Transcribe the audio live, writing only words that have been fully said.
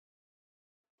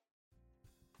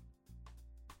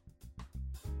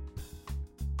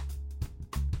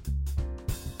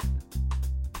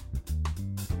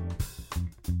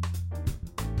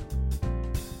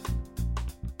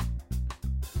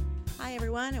Hi,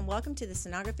 everyone, and welcome to the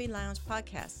Sonography Lounge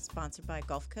podcast, sponsored by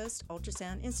Gulf Coast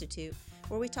Ultrasound Institute,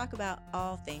 where we talk about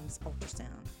all things ultrasound.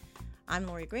 I'm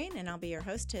Lori Green, and I'll be your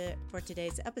host for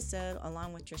today's episode,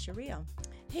 along with Trisha Rio.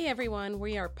 Hey, everyone.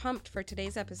 We are pumped for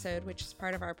today's episode, which is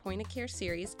part of our Point of Care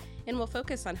series, and will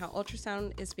focus on how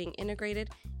ultrasound is being integrated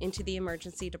into the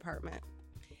emergency department.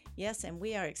 Yes, and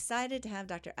we are excited to have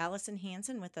Dr. Allyson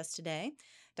Hansen with us today.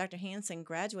 Dr. Hansen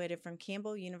graduated from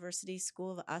Campbell University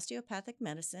School of Osteopathic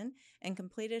Medicine and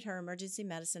completed her emergency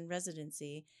medicine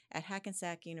residency at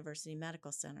Hackensack University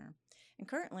Medical Center. And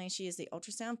currently, she is the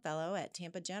ultrasound fellow at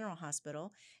Tampa General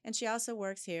Hospital, and she also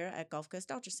works here at Gulf Coast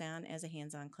Ultrasound as a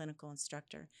hands-on clinical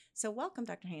instructor. So welcome,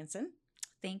 Dr. Hansen.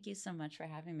 Thank you so much for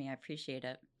having me. I appreciate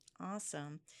it.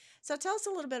 Awesome. So tell us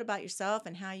a little bit about yourself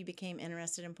and how you became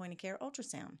interested in point-of-care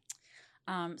ultrasound.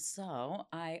 So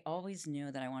I always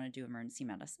knew that I wanted to do emergency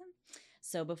medicine.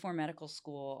 So before medical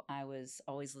school, I was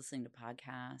always listening to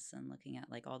podcasts and looking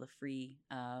at like all the free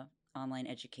online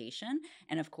education.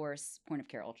 And of course,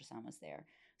 point-of-care ultrasound was there.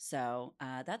 So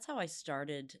that's how I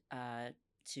started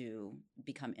to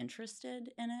become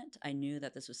interested in it. I knew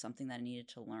that this was something that I needed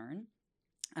to learn.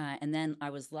 And then I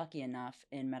was lucky enough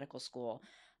in medical school,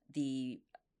 the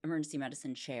emergency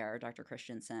medicine chair, Dr.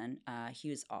 Christensen, he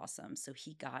was awesome. So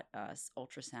he got us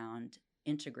ultrasound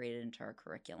integrated into our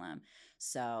curriculum.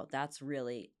 So that's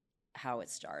really how it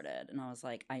started. And I was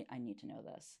like, I need to know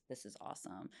this. This is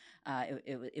awesome.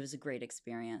 It was a great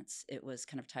experience. It was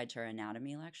kind of tied to our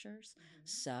anatomy lectures. Mm-hmm.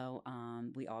 So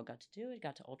we all got to do it,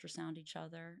 got to ultrasound each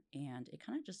other, and it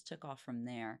kind of just took off from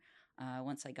there.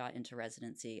 Once I got into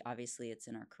residency, obviously it's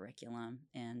in our curriculum,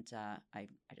 and I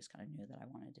just kind of knew that I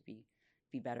wanted to be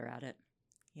better at it.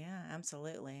 Yeah,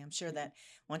 absolutely. I'm sure that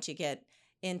once you get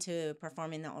into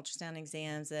performing the ultrasound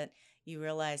exams that you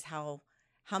realize how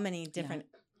many different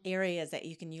areas that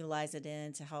you can utilize it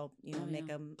in to help,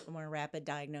 make a more rapid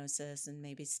diagnosis and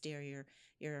maybe steer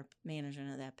your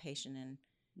management of that patient in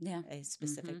a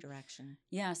specific direction.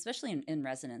 Yeah, especially in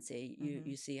residency,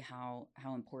 you see how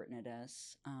important it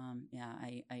is.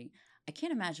 I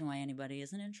can't imagine why anybody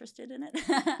isn't interested in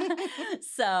it.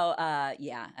 So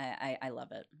I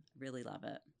love it. Really love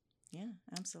it. Yeah,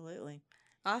 absolutely.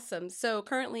 Awesome. So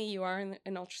currently you are an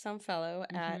ultrasound fellow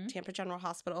at Tampa General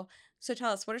Hospital. So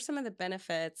tell us, what are some of the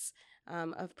benefits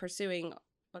of pursuing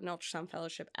an ultrasound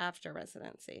fellowship after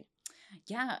residency?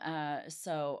 Yeah.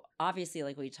 So obviously,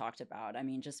 like we talked about, I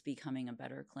mean, just becoming a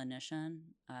better clinician,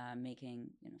 making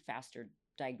faster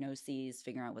diagnoses,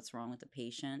 figuring out what's wrong with the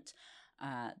patient.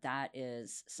 That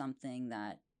is something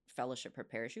that fellowship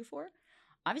prepares you for.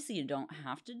 Obviously, you don't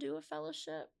have to do a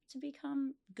fellowship to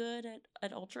become good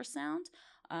at ultrasound,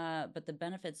 but the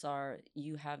benefits are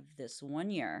you have this 1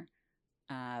 year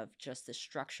of just the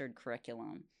structured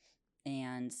curriculum,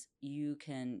 and you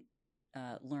can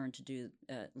learn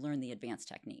the advanced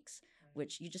techniques,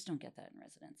 which you just don't get that in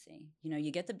residency.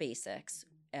 You get the basics,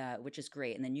 which is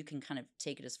great, and then you can kind of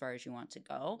take it as far as you want to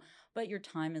go, but your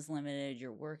time is limited.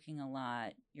 You're working a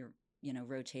lot. You're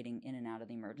rotating in and out of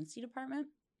the emergency department.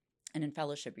 And in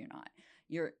fellowship, you're not.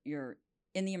 You're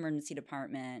in the emergency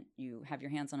department. You have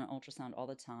your hands on an ultrasound all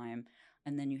the time,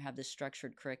 and then you have this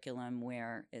structured curriculum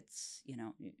where it's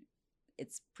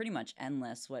it's pretty much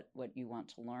endless what you want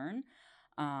to learn.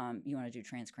 You want to do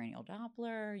transcranial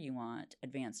Doppler. You want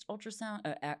advanced ultrasound,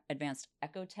 advanced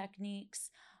echo techniques.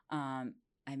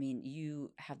 I mean,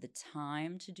 you have the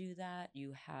time to do that.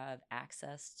 You have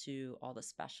access to all the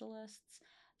specialists,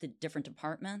 the different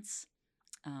departments.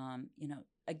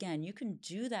 Again, you can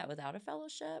do that without a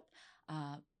fellowship,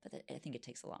 but I think it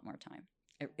takes a lot more time.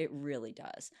 It really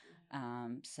does.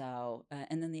 And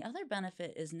then the other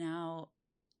benefit is now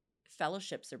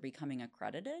fellowships are becoming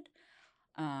accredited.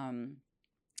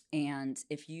 And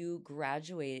if you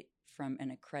graduate from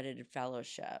an accredited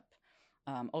fellowship,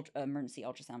 emergency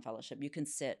ultrasound fellowship, you can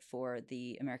sit for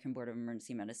the American Board of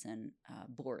Emergency Medicine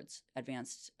boards,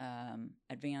 advanced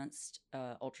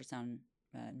ultrasound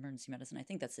emergency medicine. I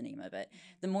think that's the name of it.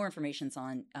 The more information's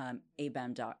on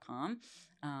abem.com.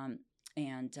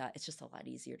 And it's just a lot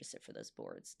easier to sit for those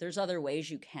boards. There's other ways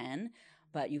you can,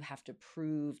 but you have to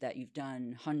prove that you've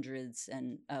done hundreds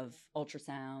of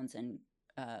ultrasounds and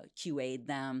QA'd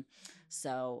them.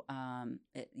 So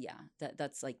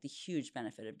that's like the huge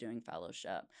benefit of doing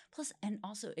fellowship. Plus, and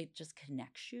also it just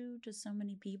connects you to so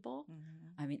many people.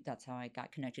 I mean, that's how I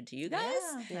got connected to you guys,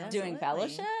 doing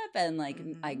fellowship. And like,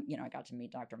 I got to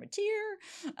meet Dr.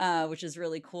 Mateer, which is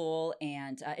really cool.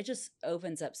 And it just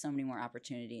opens up so many more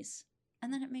opportunities.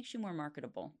 And then it makes you more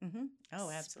marketable. Oh,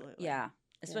 absolutely. Yeah.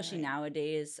 Especially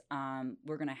nowadays,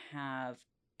 we're going to have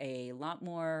a lot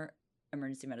more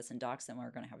emergency medicine docs, then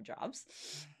we're going to have jobs.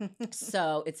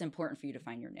 So it's important for you to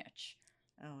find your niche.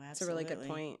 Oh, absolutely. That's a really good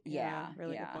point.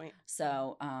 Really good point.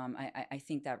 So I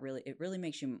think that it really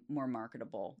makes you more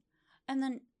marketable. And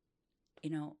then,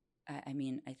 I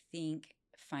mean, I think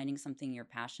finding something you're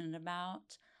passionate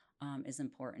about is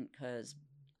important, because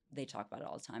they talk about it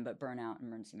all the time, but burnout in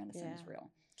emergency medicine is real.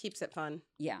 Keeps it fun.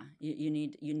 Yeah. You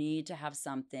need to have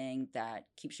something that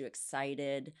keeps you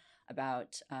excited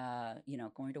about,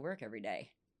 going to work every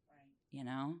day,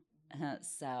 right.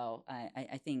 So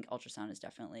I think ultrasound is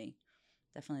definitely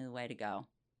the way to go.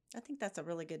 I think that's a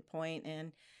really good point.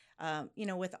 And,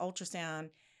 with ultrasound,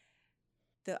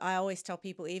 I always tell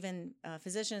people, even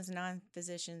physicians,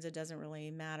 non-physicians, it doesn't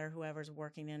really matter, whoever's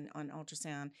working on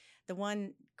ultrasound. The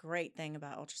one great thing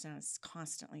about ultrasound is it's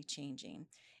constantly changing,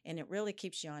 and it really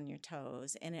keeps you on your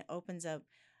toes, and it opens up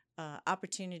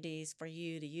opportunities for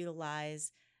you to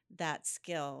utilize that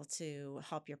skill to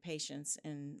help your patients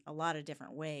in a lot of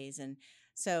different ways. And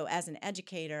so as an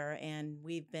educator, and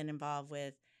we've been involved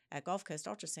at Gulf Coast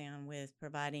Ultrasound with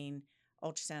providing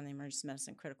ultrasound in the emergency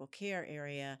medicine critical care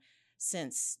area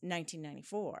since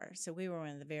 1994. So we were one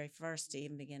of the very first to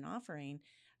even begin offering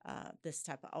this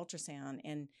type of ultrasound.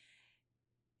 And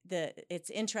it's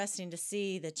interesting to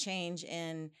see the change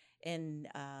in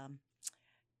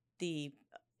the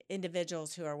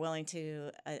individuals who are willing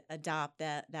to adopt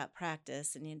that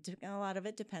practice. And a lot of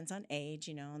it depends on age.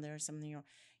 There are some of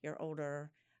your older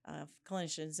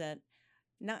clinicians that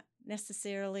not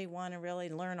necessarily want to really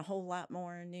learn a whole lot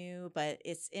more new, but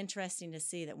it's interesting to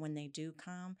see that when they do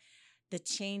come, the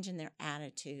change in their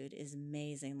attitude is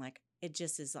amazing. Like, it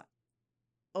just is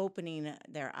opening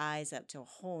their eyes up to a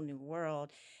whole new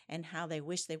world, and how they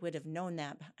wish they would have known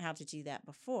how to do that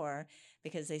before,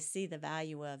 because they see the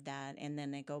value of that. And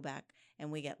then they go back, and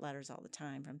we get letters all the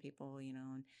time from people,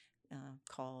 and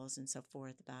calls and so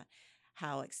forth, about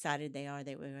how excited they are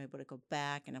they were able to go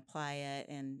back and apply it,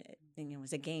 and it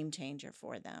was a game changer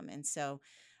for them. And so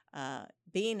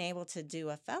being able to do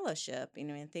a fellowship,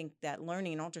 I think that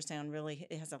learning ultrasound really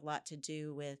has a lot to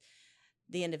do with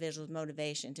the individual's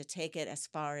motivation to take it as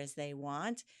far as they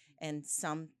want. And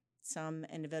some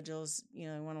individuals,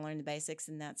 want to learn the basics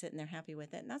and that's it, and they're happy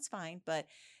with it, and that's fine. But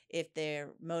if they're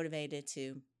motivated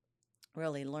to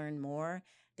really learn more,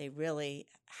 they really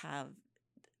have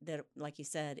that, like you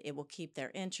said, it will keep their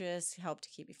interest, help to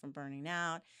keep you from burning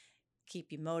out,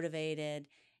 keep you motivated.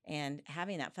 And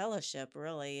having that fellowship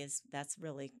that's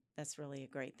really a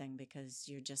great thing, because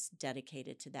you're just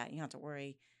dedicated to that. You don't have to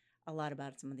worry a lot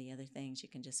about some of the other things. You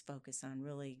can just focus on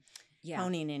really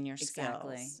honing in your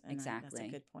skills. And exactly. That's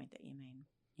a good point that you made.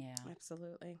 Yeah,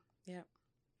 absolutely. Yeah.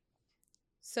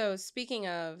 So speaking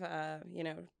of,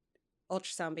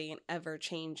 ultrasound being an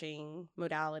ever-changing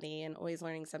modality and always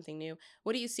learning something new,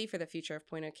 what do you see for the future of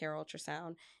point-of-care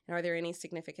ultrasound? And are there any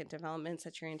significant developments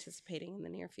that you're anticipating in the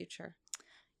near future?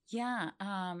 Yeah.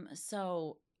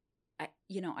 So,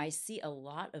 I see a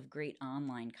lot of great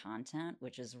online content,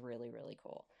 which is really, really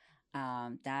cool.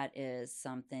 That is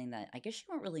something that I guess you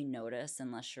won't really notice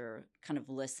unless you're kind of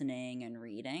listening and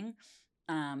reading.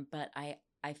 But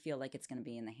I feel like it's going to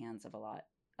be in the hands of a lot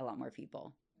more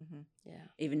people. Mm-hmm. Yeah.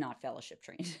 Even not fellowship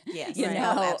trained. Yes.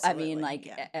 I mean, like,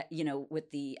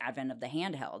 with the advent of the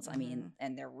handhelds, I mean,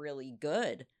 and they're really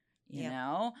good.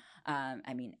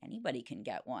 I mean, anybody can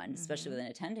get one, especially with an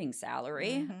attending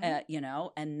salary,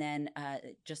 and then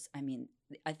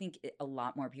I think a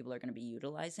lot more people are going to be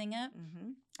utilizing it,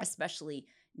 especially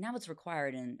now it's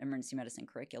required in emergency medicine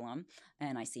curriculum.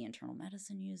 And I see internal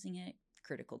medicine using it,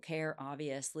 critical care,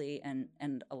 obviously, and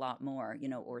a lot more,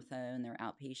 ortho and their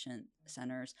outpatient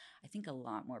centers. I think a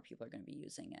lot more people are going to be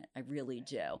using it. I really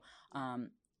do.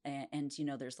 And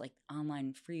there's like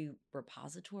online free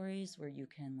repositories where you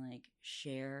can like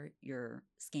share your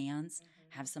scans,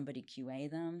 have somebody QA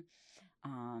them.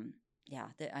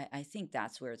 I think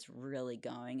that's where it's really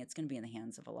going. It's going to be in the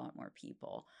hands of a lot more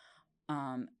people.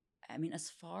 I mean, as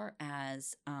far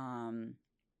as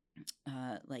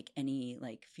like any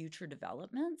like future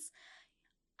developments,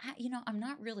 I'm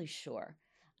not really sure.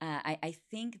 I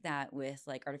think that with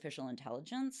like artificial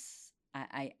intelligence,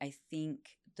 I think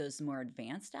those more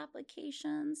advanced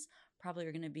applications probably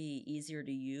are going to be easier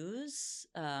to use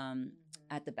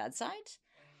at the bedside.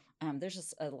 There's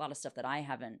just a lot of stuff that I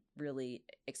haven't really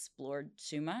explored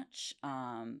too much,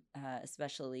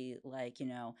 especially like,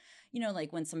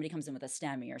 like when somebody comes in with a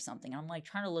STEMI or something, I'm like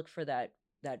trying to look for that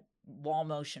wall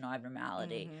motion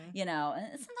abnormality, and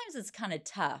sometimes it's kind of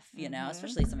tough,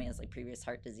 especially somebody has like previous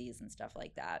heart disease and stuff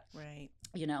like that. Right.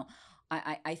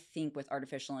 I think with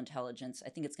artificial intelligence, I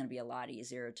think it's going to be a lot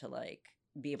easier to like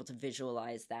be able to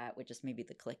visualize that with just maybe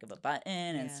the click of a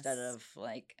button instead Yes. of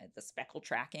like the speckle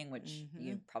tracking, which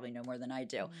you probably know more than I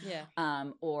do. Yeah.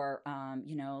 Or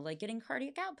you know, like getting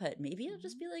cardiac output. Maybe it'll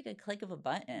just be like a click of a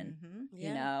button, you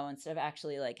Yeah. know, instead of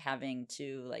actually like having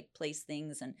to like place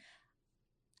things. And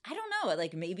I don't know,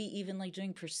 like maybe even like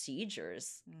doing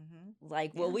procedures.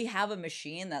 Like, will we have a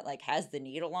machine that like has the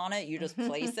needle on it? You just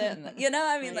place it and, you know,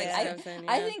 I mean, like,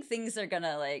 I think things are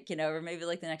gonna like, you know, or maybe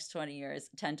like the next 20 years,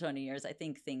 10, 20 years, I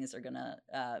think things are gonna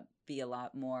be a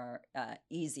lot more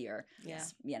easier,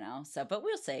 you know, so, but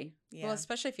we'll see. Well,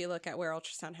 especially if you look at where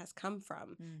ultrasound has come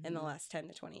from in the last 10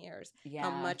 to 20 years,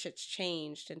 how much it's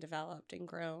changed and developed and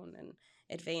grown and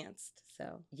advanced.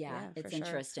 So it's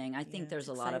interesting. I think there's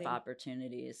a lot of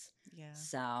opportunities.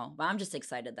 So, but I'm just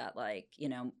excited that like, you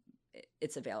know,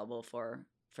 it's available for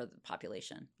the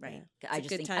population. Right. I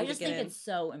just think it's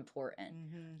so important.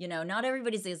 You know, not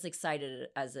everybody's as excited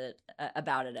as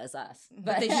about it as us,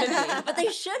 but they should be. But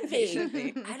they should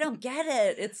be. I don't get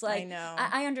it. It's like,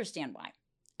 I understand why.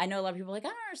 I know a lot of people are like, I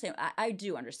don't understand. I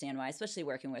do understand why, especially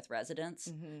working with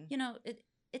residents. You know,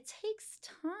 it takes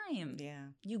time. Yeah.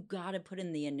 You got to put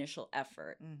in the initial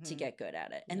effort to get good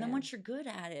at it. And then once you're good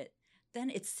at it, then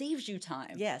it saves you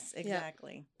time. Yes,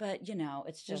 exactly. Yeah. But, you know,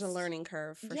 it's just... There's a learning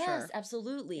curve for sure. Yes,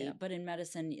 absolutely. Yeah. But in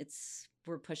medicine,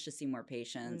 we're pushed to see more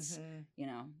patients. You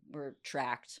know, we're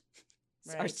tracked.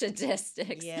 Our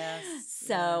statistics. Yes.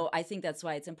 So I think that's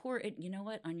why it's important. You know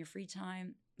what? On your free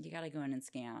time, you got to go in and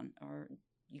scan, or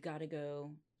you got to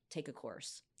go take a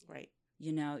course. Right.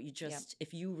 You know, you just,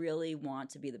 if you really want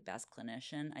to be the best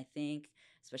clinician, I think,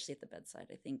 especially at the bedside,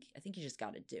 I think you just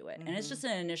got to do it. And it's just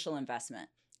an initial investment.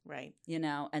 Right. You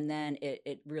know, and then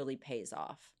it really pays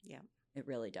off. Yeah. It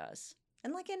really does.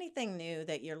 And like anything new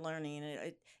that you're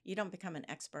learning, you don't become an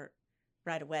expert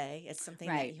right away. It's something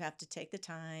that you have to take the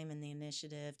time and the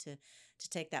initiative to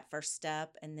take that first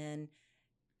step, and then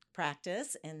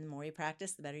practice. And the more you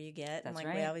practice, the better you get. That's and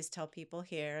like we always tell people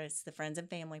here, it's the friends and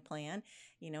family plan.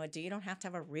 You know, you don't have to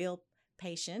have a real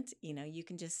patient. You know, you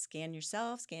can just scan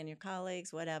yourself, scan your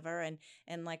colleagues, whatever.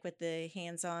 And like with the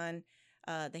hands-on,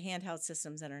 the handheld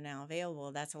systems that are now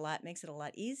available, makes it a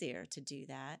lot easier to do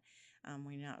that.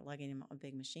 When you're not lugging a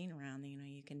big machine around, you know,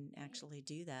 you can actually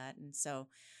do that. And so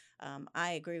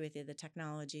I agree with you. The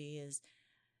technology is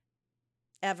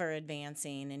ever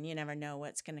advancing, and you never know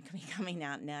what's going to be coming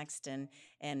out next.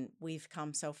 And we've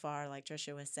come so far, like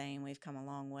Tricia was saying, we've come a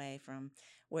long way from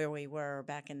where we were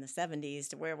back in the 70s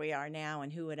to where we are now.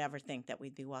 And who would ever think that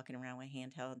we'd be walking around with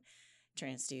handheld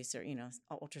transducer, you know,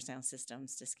 ultrasound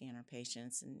systems to scan our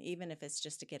patients. And even if it's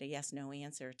just to get a yes/no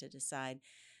answer to decide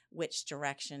which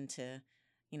direction to,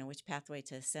 you know, which pathway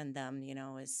to send them, you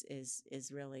know, is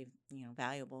really, you know,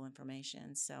 valuable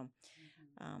information. So,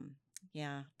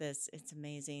 it's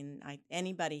amazing.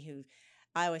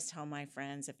 I always tell my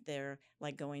friends, if they're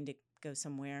like going to go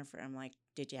somewhere I'm like,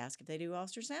 did you ask if they do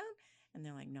ultrasound? And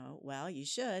they're like, no. Well, you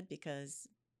should, because,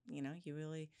 you know,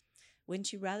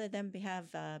 wouldn't you rather them be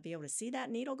able to see that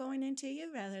needle going into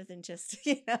you rather than just,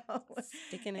 you know,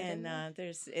 sticking it in there?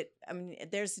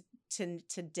 There's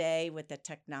today with the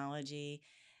technology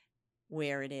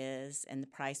where it is and the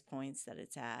price points that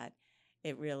it's at,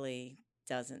 it really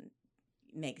doesn't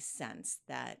make sense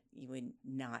that you would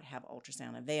not have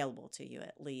ultrasound available to you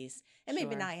at least. And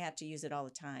maybe not have to use it all the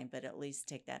time, but at least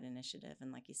take that initiative.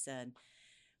 And like you said,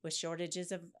 with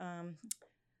shortages of,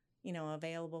 you know,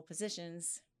 available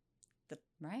positions, the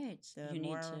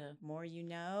more you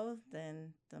know,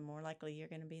 then the more likely you're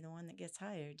going to be the one that gets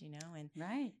hired, you know. And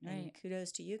and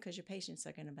kudos to you, because your patients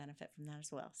are going to benefit from that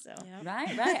as well. So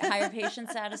higher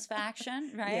patient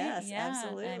satisfaction, right? Yes,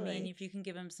 absolutely. I mean, if you can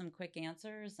give them some quick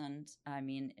answers, and I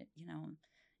mean, you know,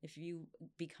 if you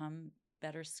become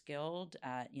better skilled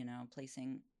at, you know,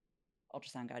 placing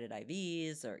ultrasound guided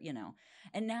IVs, or, you know,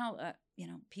 and now, you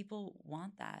know, people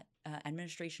want that.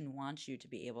 Administration wants you to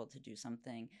be able to do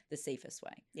something the safest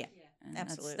way. Yeah, and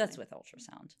absolutely. That's with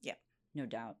ultrasound. Yeah, no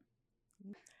doubt.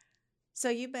 So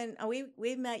you've been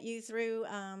we've met you through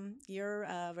your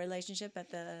relationship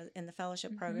in the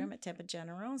fellowship program at Tampa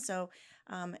General. So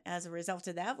as a result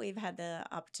of that, we've had the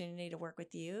opportunity to work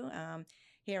with you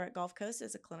here at Gulf Coast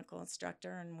as a clinical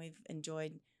instructor, and we've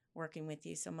enjoyed working with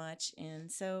you so much.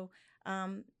 And so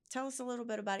tell us a little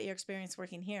bit about your experience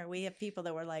working here. We have people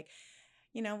that were like,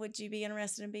 you know, would you be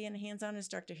interested in being a hands-on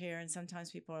instructor here? And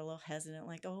sometimes people are a little hesitant,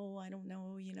 like, oh, I don't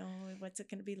know, you know, what's it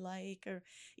going to be like? Or,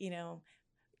 you know,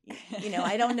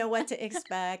 I don't know what to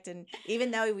expect. And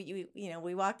even though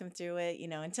we walk them through it, you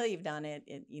know, until you've done it,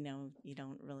 you know, you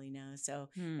don't really know. So,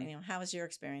 you know, how has your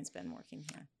experience been working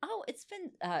here? Oh, it's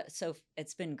been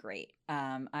it's been great.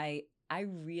 I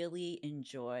really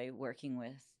enjoy working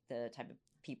with the type of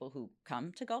people who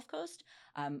come to Gulf Coast.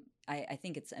 I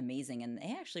think it's amazing, and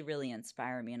they actually really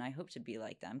inspire me, and I hope to be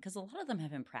like them because a lot of them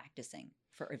have been practicing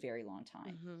for a very long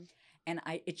time. And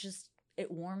it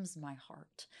warms my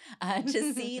heart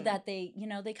to see that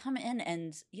they come in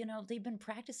and, they've been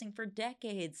practicing for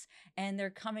decades and they're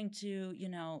coming to,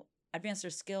 advance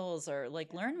their skills or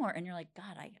like learn more. And you're like,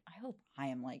 God, I hope I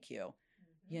am like you.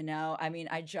 I mean,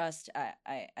 I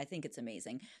think it's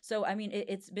amazing. So, I mean,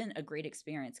 it's been a great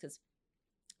experience because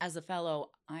as a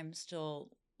fellow, I'm still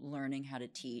learning how to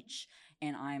teach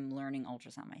and I'm learning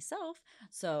ultrasound myself.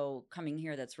 So coming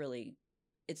here,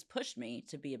 it's pushed me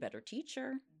to be a better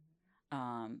teacher,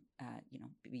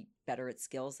 be better at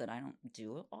skills that I don't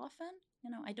do often.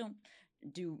 I don't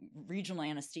do regional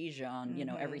anesthesia on,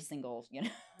 every single,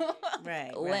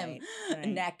 right, limb, right.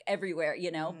 neck, everywhere,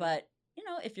 but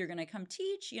if you're going to come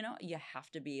teach, you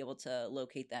have to be able to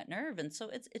locate that nerve. And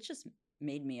so it's just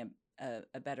made me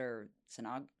a better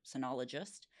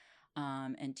sonologist,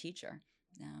 and teacher.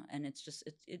 And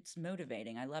it's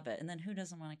motivating. I love it. And then who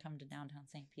doesn't want to come to downtown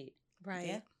St. Pete? Right.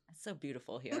 Yeah. It's so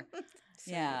beautiful here.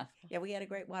 So yeah. Yeah, we had a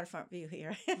great waterfront view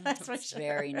here. That's for It's sure.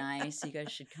 very nice. You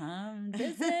guys should come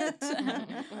visit.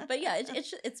 But yeah,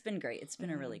 it's been great. It's been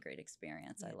a really great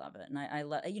experience. I love it. And I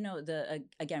love,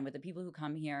 again, with the people who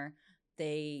come here,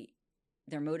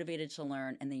 they're motivated to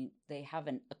learn and they have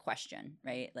a question,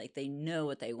 right? Like they know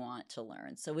what they want to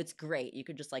learn. So it's great. You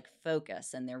could just like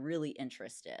focus and they're really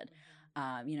interested.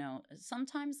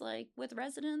 Sometimes like with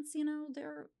residents,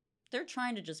 they're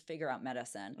trying to just figure out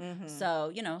medicine.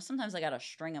 So, sometimes I got to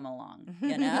string them along,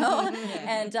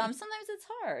 and sometimes it's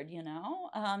hard,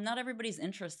 not everybody's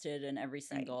interested in every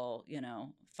single,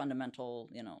 fundamental,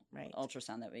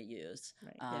 ultrasound that we use.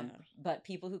 Right. But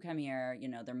people who come here,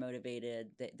 they're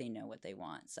motivated, they know what they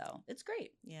want. So it's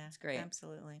great. Yeah, it's great.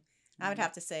 Absolutely. I would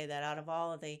have to say that out of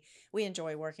all of we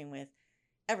enjoy working with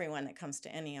everyone that comes to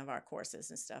any of our courses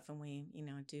and stuff, and we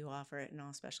do offer it in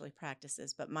all specialty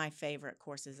practices, but my favorite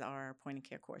courses are our point of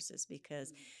care courses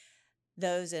because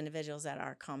those individuals that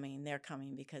are coming, they're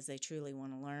coming because they truly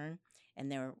want to learn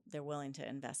and they're willing to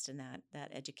invest in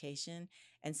that education.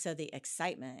 And so the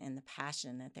excitement and the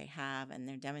passion that they have and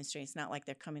they're demonstrating, it's not like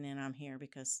they're coming in, I'm here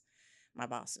because my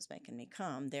boss is making me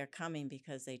come. They're coming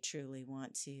because they truly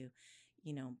want to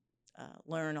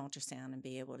learn ultrasound and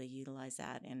be able to utilize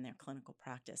that in their clinical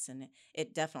practice. And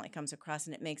it definitely comes across,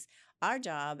 and it makes our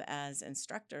job as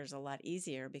instructors a lot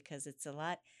easier because it's a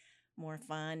lot more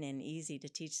fun and easy to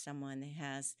teach someone that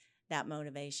has that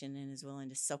motivation and is willing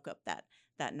to soak up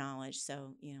that knowledge.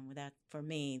 So, with that, for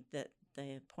me,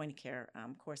 the point of care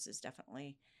courses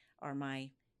definitely are my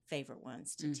favorite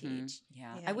ones to teach.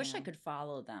 Yeah. I wish I could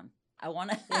follow them. I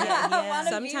want to.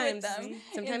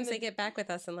 Sometimes they get back with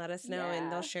us and let us know,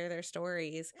 and they'll share their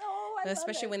stories.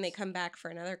 Especially when they come back for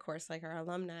another course, like our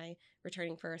alumni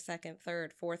returning for a second,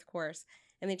 third, fourth course,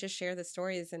 and they just share the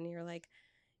stories, and you're like,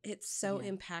 it's so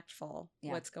impactful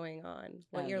what's going on,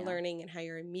 what you're learning, and how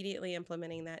you're immediately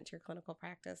implementing that into your clinical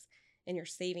practice, and you're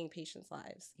saving patients'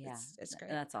 lives. Yeah, it's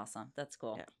great. That's awesome. That's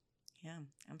cool. Yeah,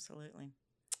 absolutely.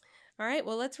 All right,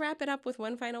 well, let's wrap it up with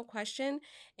one final question,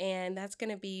 and that's going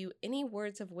to be any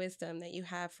words of wisdom that you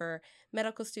have for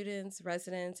medical students,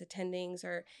 residents, attendings,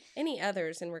 or any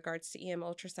others in regards to EM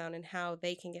ultrasound and how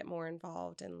they can get more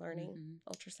involved in learning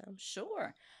ultrasound.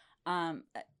 Sure.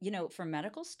 For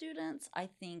medical students, I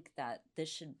think that this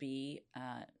should be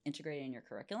integrated in your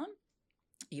curriculum.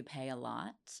 You pay a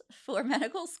lot for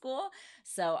medical school,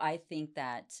 so I think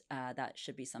that that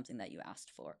should be something that you ask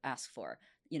for.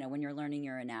 When you're learning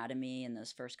your anatomy in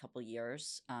those first couple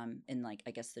years, in like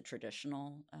I guess the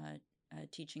traditional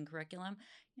teaching curriculum,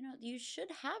 you should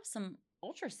have some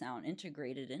ultrasound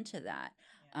integrated into that.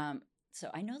 So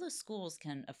I know those schools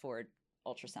can afford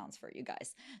ultrasounds for you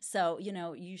guys. So,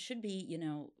 you should be,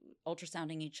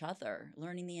 ultrasounding each other,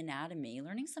 learning the anatomy,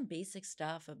 learning some basic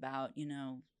stuff about,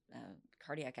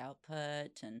 cardiac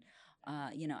output. And,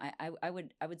 I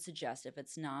would suggest if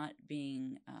it's not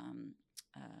being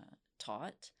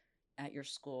taught at your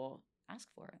school, ask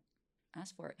for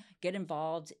it. Get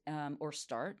involved or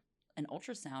start an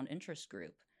ultrasound interest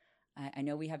group. I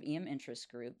know we have EM interest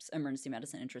groups, emergency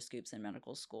medicine interest groups in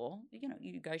medical school.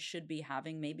 You guys should be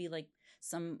having maybe like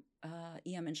some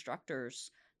EM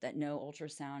instructors that know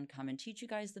ultrasound come and teach you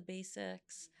guys the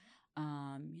basics.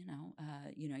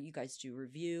 You guys do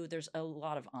review. There's a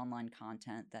lot of online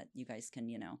content that you guys can,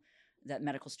 that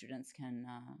medical students can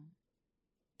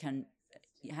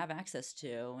have access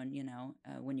to. And,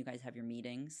 when you guys have your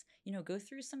meetings, go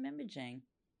through some imaging.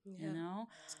 Yeah,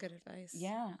 it's good advice.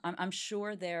 Yeah, I'm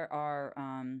sure there are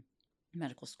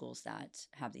medical schools that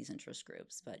have these interest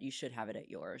groups, but you should have it at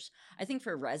yours. I think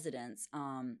for residents,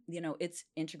 it's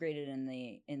integrated in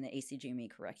the ACGME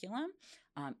curriculum.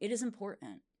 It is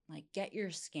important. Like, get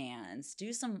your scans,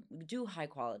 do high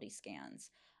quality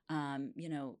scans.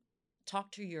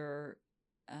 Talk to your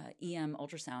EM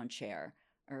ultrasound chair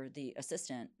or the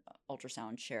assistant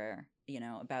ultrasound chair,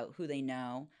 about who they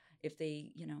know. If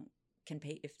they, can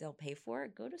pay, if they'll pay for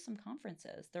it, go to some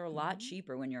conferences. They're a lot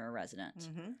cheaper when you're a resident.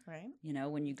 Right.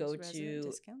 When you go Those to resident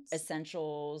discounts.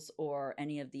 Essentials or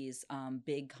any of these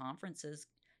big conferences,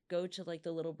 go to like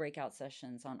the little breakout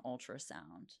sessions on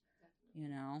ultrasound.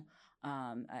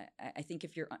 I think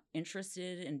if you're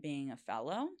interested in being a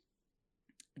fellow,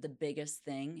 the biggest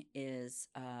thing is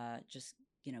just,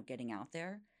 getting out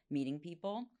there, meeting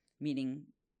people, meeting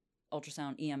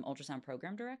EM ultrasound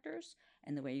program directors.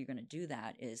 And the way you're going to do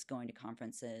that is going to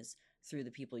conferences through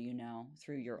the people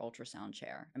through your ultrasound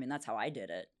chair. I mean, that's how I did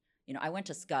it. I went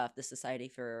to SCUF, the Society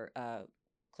for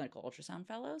Clinical Ultrasound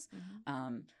Fellows.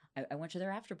 I went to their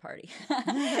after party.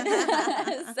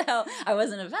 So I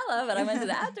wasn't a fellow, but I went to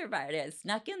the after party. I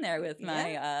snuck in there with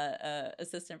my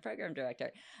assistant program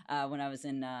director when I was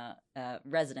in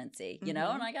residency, and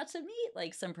I got to meet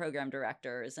like some program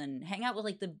directors and hang out with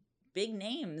like the big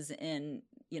names in,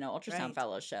 ultrasound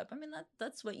fellowship. I mean,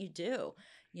 that's what you do,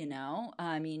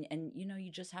 I mean, and,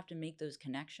 you just have to make those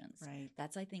connections. Right.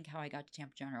 That's, I think, how I got to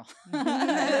Tampa General. Who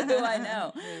I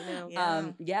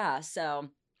know. So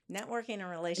networking and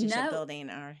relationship building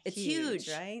are it's huge,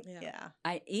 huge. Right? Yeah.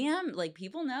 I am, like,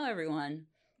 people know everyone.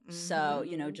 So,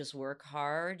 just work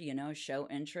hard, show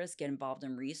interest, get involved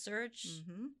in research,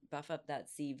 buff up that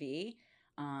CV.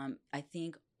 I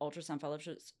think ultrasound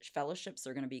fellowships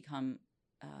are going to become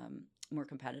more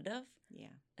competitive. Yeah.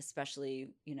 Especially,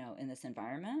 in this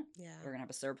environment. Yeah. We're going to have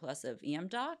a surplus of EM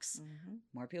docs.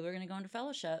 More people are going to go into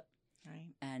fellowship.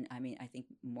 Right. And I mean, I think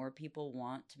more people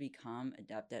want to become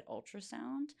adept at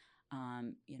ultrasound,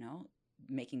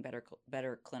 making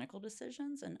better clinical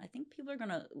decisions. And I think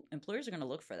employers are going to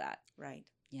look for that. Right.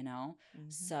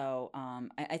 So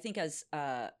I think as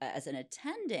an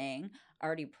attending,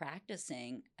 already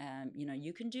practicing,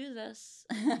 you can do this.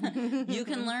 You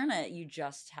can learn it. You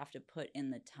just have to put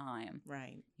in the time.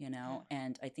 Right.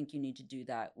 And I think you need to do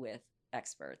that with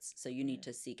experts. So you need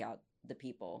to seek out the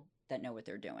people that know what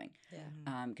they're doing.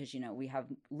 Yeah. Because, we have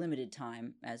limited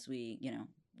time as we,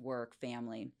 work,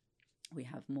 family. We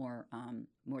have more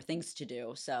things to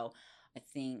do. So I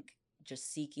think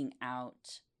just seeking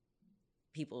out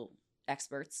people,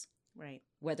 experts, right,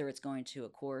 whether it's going to a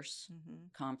course,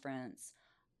 conference,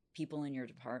 people in your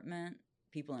department,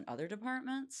 people in other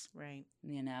departments, right.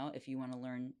 If you want to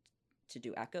learn to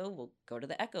do echo, we'll go to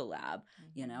the echo lab,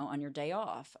 on your day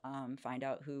off, find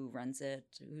out who runs it,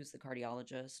 who's the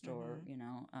cardiologist or,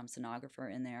 sonographer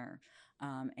in there,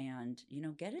 and,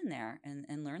 get in there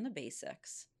and learn the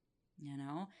basics.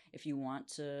 If you want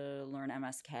to learn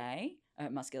MSK,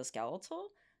 musculoskeletal,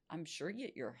 I'm sure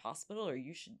your hospital or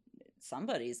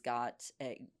somebody's got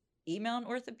email an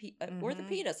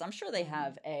orthopedist. I'm sure they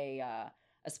have a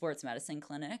sports medicine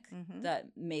clinic that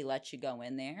may let you go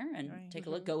in there and take a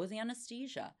look. Go with the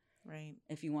anesthesia. Right.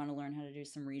 If you want to learn how to do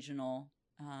some regional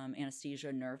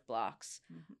anesthesia, nerve blocks.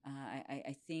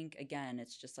 I think, again,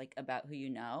 it's just like about who you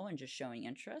know and just showing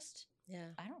interest.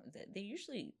 Yeah.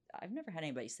 I've never had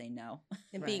anybody say no.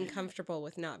 And being comfortable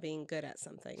with not being good at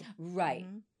something. Right.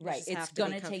 Right. It's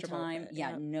going to take time.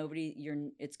 Yeah.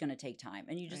 It's going to take time.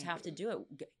 And you just have to do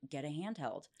it. Get a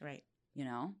handheld. Right.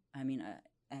 I mean,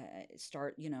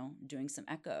 start, doing some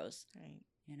echoes. Right.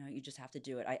 You just have to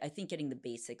do it. I think getting the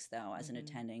basics, though, as an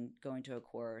attending, going to a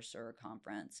course or a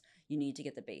conference, you need to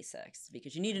get the basics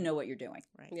because you need to know what you're doing.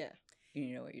 Right. Yeah. You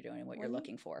need to know what you're doing and what you're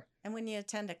looking for. And when you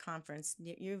attend a conference,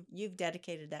 you've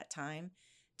dedicated that time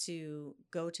to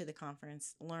go to the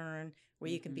conference, learn where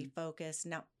you can be focused,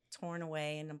 not torn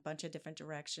away in a bunch of different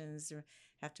directions or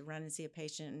have to run and see a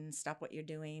patient and stop what you're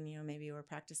doing. Maybe you were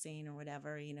practicing or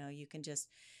whatever. You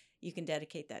can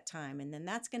dedicate that time. And then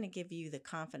that's going to give you the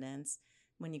confidence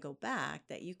when you go back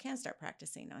that you can start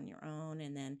practicing on your own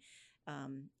and then,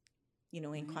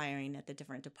 inquiring at the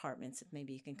different departments if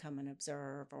maybe you can come and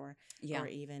observe or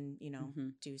even,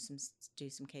 do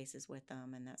some cases with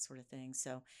them and that sort of thing.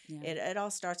 So it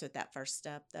all starts with that first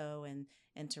step though.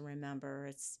 And to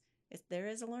remember there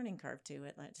is a learning curve to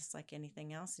it, just like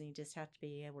anything else. And you just have to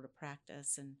be able to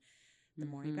practice. And the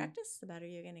more you practice, the better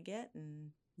you're going to get.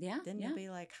 And then you'll be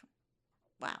like,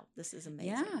 wow, this is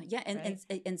amazing. Yeah.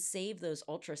 And save those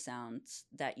ultrasounds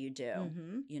that you do.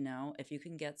 If you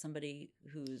can get somebody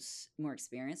who's more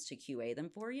experienced to QA them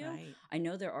for you. Right. I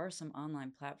know there are some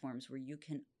online platforms where you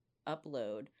can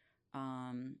upload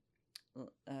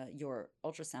your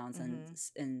ultrasounds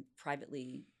and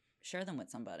privately share them with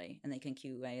somebody, and they can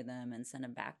QA them and send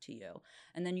them back to you.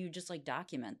 And then you just like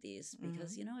document these,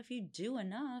 because if you do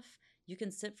enough, you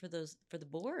can sit for the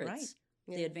boards. Right.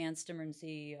 The advanced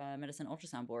emergency medicine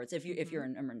ultrasound boards, if you're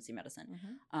in emergency medicine,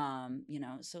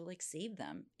 so like save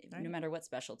them no matter what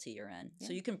specialty you're in.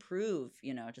 So you can prove,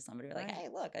 to somebody like, hey,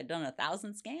 look, I've done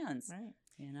 1,000 scans. Right.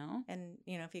 And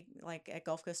if you like at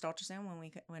Gulf Coast Ultrasound,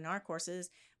 when our courses,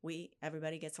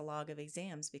 everybody gets a log of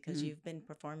exams, because you've been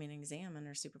performing an exam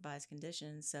under supervised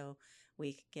conditions. So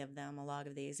we give them a log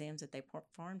of the exams that they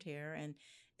performed here, and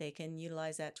they can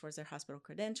utilize that towards their hospital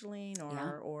credentialing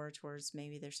or towards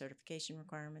maybe their certification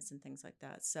requirements and things like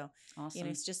that. So awesome.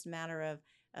 It's just a matter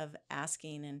of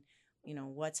asking, and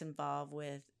what's involved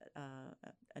with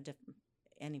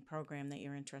any program that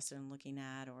you're interested in looking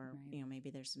at, or maybe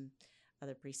there's some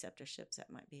other preceptorships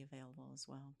that might be available as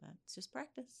well. But it's just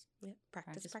practice. Yep.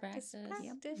 Practice.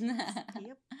 Yep.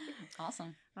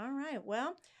 Awesome. All right.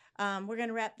 Well, we're going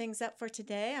to wrap things up for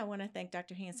today. I want to thank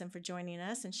Dr. Hansen for joining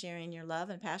us and sharing your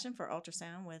love and passion for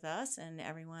ultrasound with us and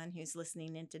everyone who's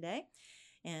listening in today.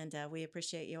 And we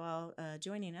appreciate you all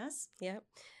joining us. Yep.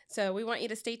 So we want you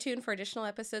to stay tuned for additional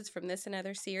episodes from this and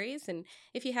other series. And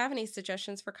if you have any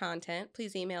suggestions for content,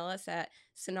 please email us at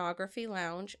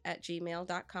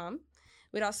sonographylounge@gmail.com.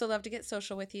 We'd also love to get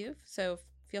social with you, so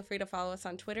feel free to follow us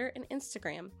on Twitter and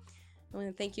Instagram. I want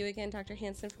to thank you again, Dr.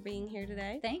 Hansen, for being here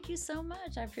today. Thank you so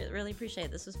much. I really appreciate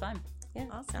it. This was fun. Yeah.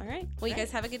 Awesome. All right. Well, you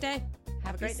guys have a good day.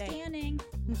 Have a great day. Scanning.